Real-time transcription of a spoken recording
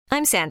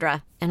I'm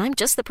Sandra, and I'm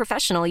just the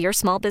professional your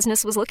small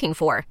business was looking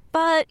for.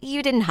 But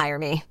you didn't hire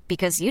me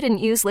because you didn't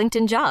use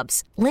LinkedIn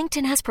Jobs.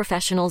 LinkedIn has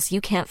professionals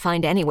you can't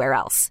find anywhere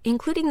else,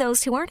 including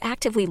those who aren't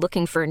actively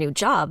looking for a new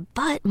job,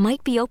 but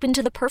might be open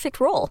to the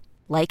perfect role,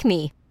 like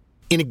me.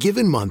 In a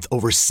given month,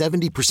 over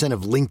 70%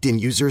 of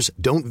LinkedIn users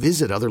don't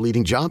visit other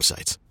leading job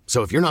sites.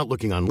 So if you're not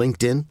looking on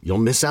LinkedIn, you'll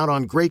miss out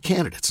on great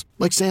candidates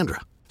like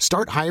Sandra.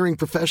 Start hiring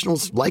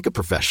professionals like a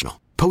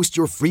professional. Post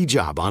your free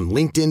job on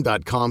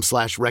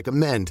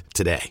linkedin.com/recommend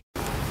today.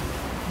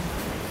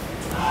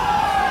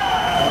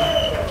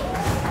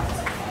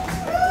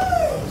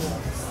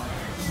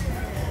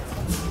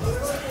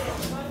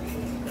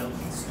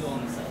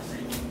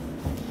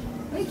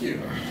 Thank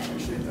you.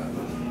 Appreciate that.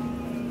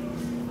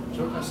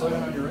 Joe, can I slow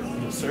down on your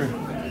right? Yes, sir.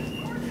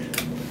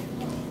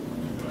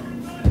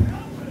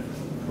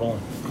 Rolling.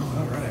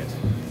 All right.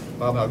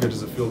 Bob, how good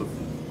does it feel to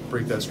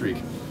break that streak?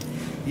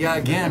 Yeah,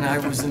 again, I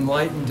was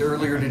enlightened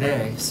earlier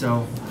today,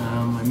 so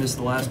I missed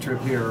the last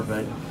trip here,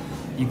 but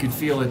you could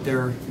feel it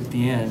there at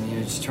the end,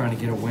 just trying to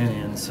get a win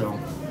in. So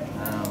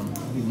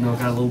even though it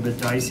got a little bit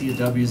dicey, a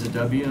W is a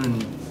W,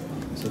 and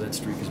so that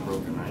streak is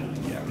broken, right?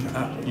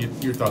 Yeah.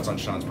 Your thoughts on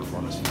Sean's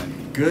performance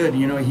tonight? Good.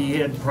 He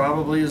had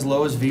probably his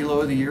lowest velo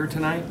of the year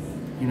tonight.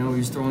 He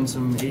was throwing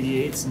some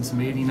 88s and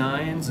some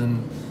 89s,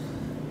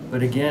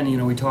 but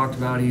again, we talked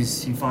about he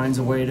finds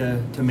a way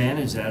to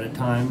manage that at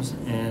times,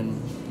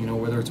 and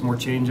whether it's more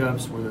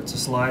change-ups, whether it's a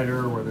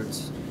slider, whether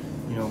it's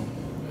a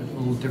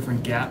little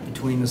different gap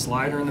between the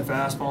slider and the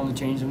fastball and the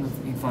changeup,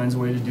 he finds a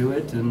way to do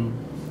it, and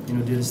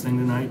did his thing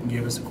tonight and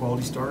gave us a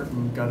quality start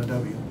and got a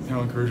W.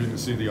 How encouraging to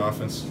see the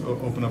offense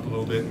open up a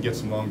little bit and get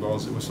some long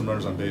balls with some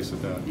runners on base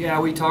at that. Yeah,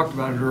 we talked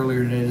about it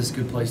earlier today. This is a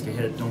good place to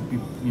hit. Don't be,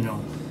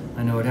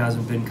 I know it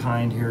hasn't been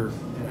kind here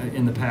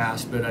in the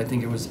past, but I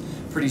think it was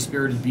pretty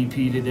spirited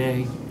BP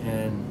today,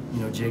 and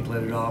Jake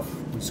let it off.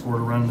 We scored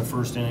a run in the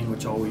first inning,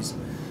 which always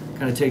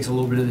kind of takes a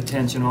little bit of the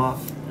tension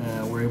off.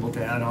 We're able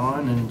to add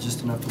on, and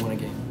just enough to win a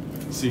game.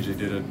 CJ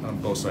did it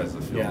on both sides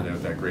of the field today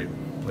with that great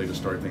play to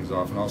start things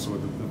off, and also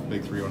with the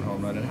big 3-run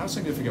home run. And how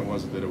significant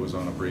was it that it was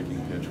on a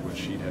breaking pitch,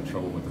 which he'd had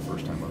trouble with the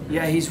first time up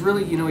here? Yeah, he's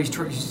really,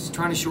 he's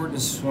trying to shorten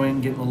his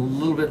swing, getting a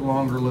little bit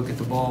longer look at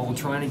the ball,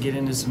 trying to get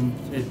into some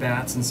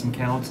at-bats and some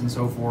counts and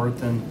so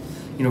forth. And,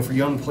 for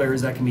young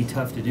players, that can be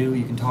tough to do.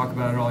 You can talk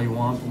about it all you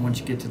want, but once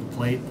you get to the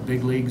plate, the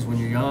big leagues, when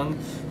you're young,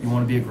 you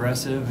want to be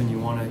aggressive and you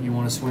want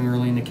to swing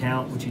early in the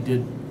count, which he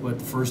did, the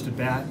first at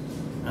bat.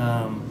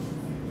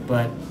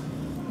 But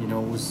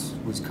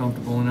was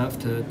comfortable enough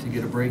to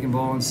get a breaking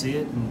ball and see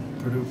it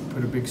and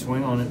put a big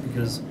swing on it,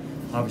 because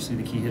obviously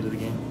the key hit of the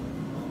game.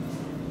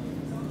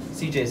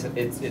 CJ said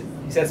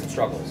he's had some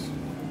struggles.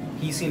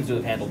 He seems to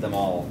have handled them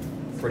all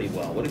pretty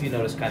well. What have you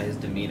noticed kind of his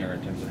demeanor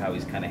in terms of how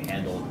he's kind of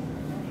handled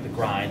the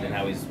grind and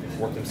how he's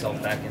worked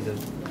himself back into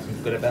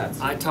some good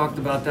at-bats? I talked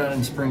about that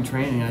in spring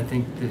training. I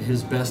think that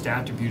his best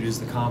attribute is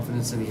the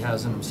confidence that he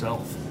has in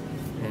himself.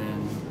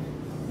 And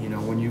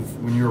when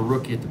you're a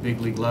rookie at the big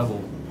league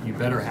level, you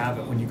better have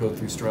it when you go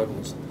through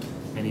struggles.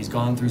 And he's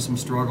gone through some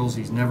struggles.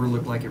 He's never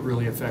looked like it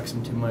really affects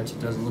him too much. It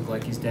doesn't look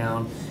like he's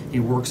down. He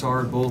works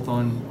hard both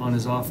on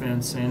his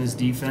offense and his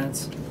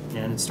defense,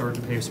 and it's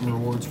starting to pay some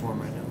rewards for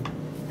him right now.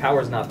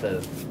 Power's not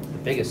the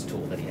biggest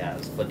tool that he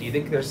has, but do you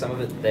think there's some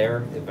of it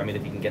there?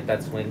 If he can get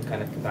that swing,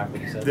 kind of back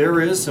what you said? There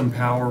is some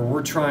power.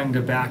 We're trying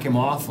to back him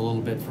off a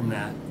little bit from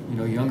that.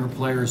 Younger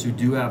players who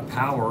do have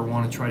power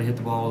want to try to hit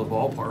the ball at the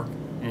ballpark.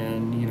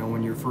 And,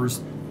 when your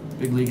first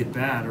big league at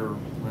bat, or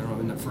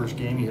in the first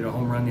game you hit a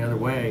home run the other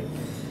way,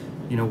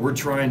 we're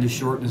trying to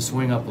shorten the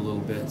swing up a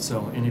little bit.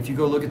 So, and if you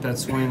go look at that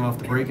swing off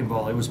the breaking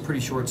ball, it was pretty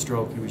short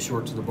stroke. He was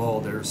short to the ball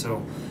there.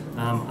 So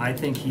I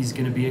think he's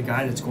going to be a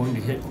guy that's going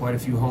to hit quite a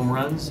few home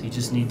runs. He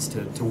just needs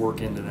to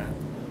work into that.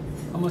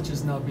 How much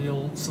is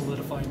Nabil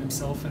solidifying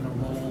himself in a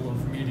role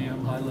of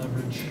medium, high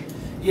leverage?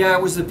 Yeah,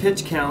 it was the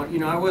pitch count.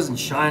 I wasn't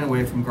shying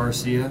away from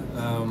Garcia.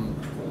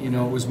 It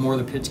was more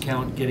the pitch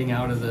count, getting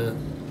out of the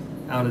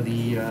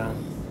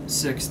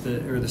sixth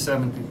or the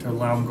seventh to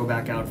allow him to go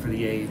back out for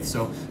the eighth.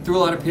 So threw a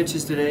lot of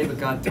pitches today, but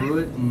got through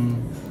it,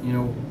 and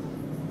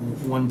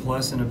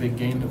 1+ in a big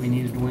game that we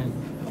needed to win.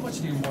 How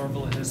much do you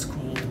marvel at his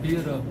cool, be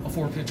it a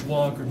 4-pitch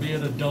walk or be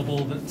it a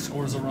double that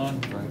scores a run?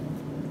 Right.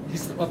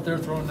 He's up there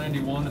throwing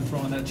 91 and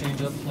throwing that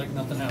changeup like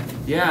nothing happened.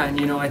 Yeah,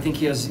 and I think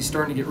he's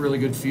starting to get really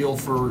good feel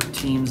for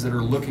teams that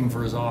are looking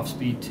for his off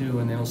speed too,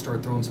 and they'll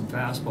start throwing some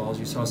fastballs.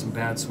 You saw some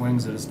bad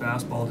swings at his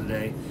fastball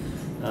today.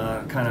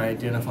 Kind of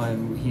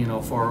identifying he and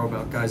Alfaro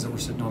about guys that were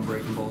sitting on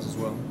breaking balls as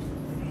well.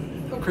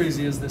 How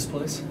crazy is this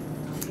place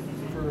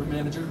for a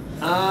manager?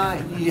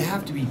 You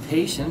have to be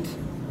patient,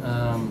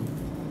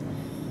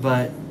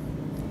 but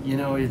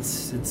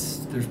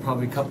there's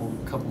probably a couple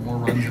more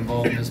runs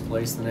involved in this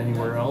place than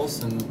anywhere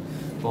else, and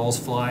balls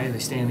fly. They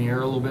stay in the air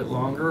a little bit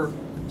longer.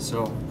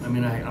 So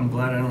I'm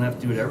glad I don't have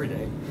to do it every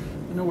day.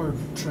 I know where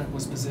Trent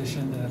was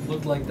positioned, and it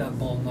looked like that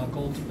ball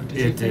knuckled. But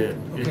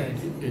Okay.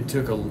 It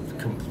took a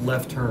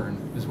left turn,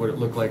 is what it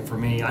looked like for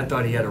me. I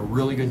thought he had a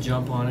really good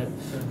jump on it.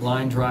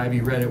 Line drive, he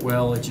read it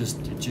well. It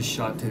just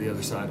shot to the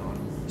other side on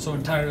him. So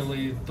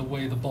entirely the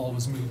way the ball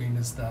was moving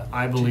is that.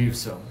 I believe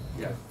so.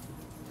 Yeah.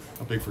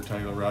 How big for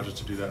Tyler Rogers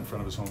to do that in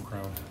front of his home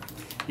crowd?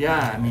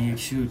 Yeah, I mean,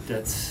 shoot,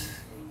 that's,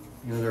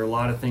 there are a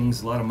lot of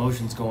things, a lot of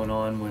emotions going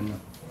on when,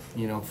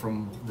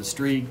 from the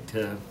streak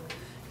to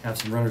have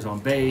some runners on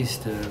base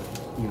to,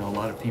 a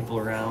lot of people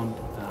around.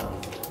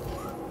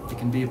 It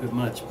can be a bit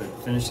much, but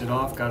finished it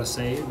off, got a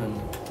save, and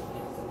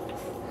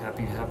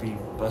happy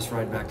bus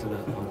ride back to the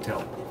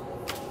hotel.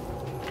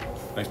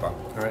 Thanks, Bob.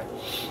 All right.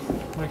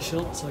 Mike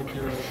Schultz, like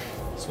your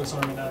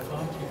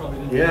SwissArmy.com. You probably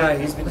didn't. Yeah,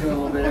 he's been doing a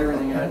little bit of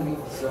everything at me,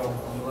 so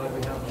I'm glad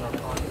we have him in our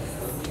pocket.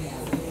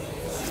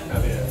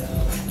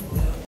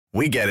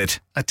 We get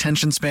it.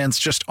 Attention spans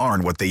just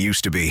aren't what they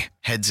used to be.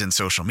 Heads in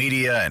social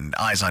media and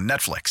eyes on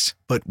Netflix.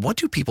 But what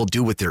do people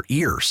do with their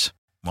ears?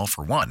 Well,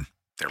 for one,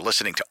 they're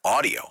listening to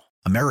audio.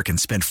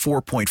 Americans spend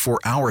 4.4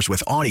 hours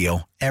with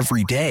audio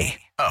every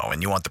day. Oh,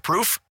 and you want the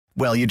proof?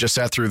 Well, you just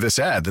sat through this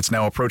ad that's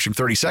now approaching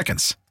 30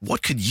 seconds.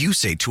 What could you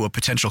say to a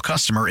potential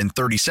customer in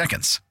 30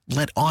 seconds?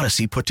 Let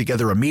Odyssey put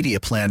together a media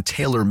plan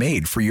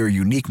tailor-made for your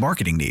unique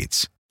marketing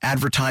needs.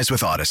 Advertise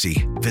with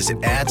Odyssey.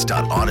 Visit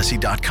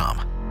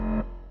ads.odyssey.com.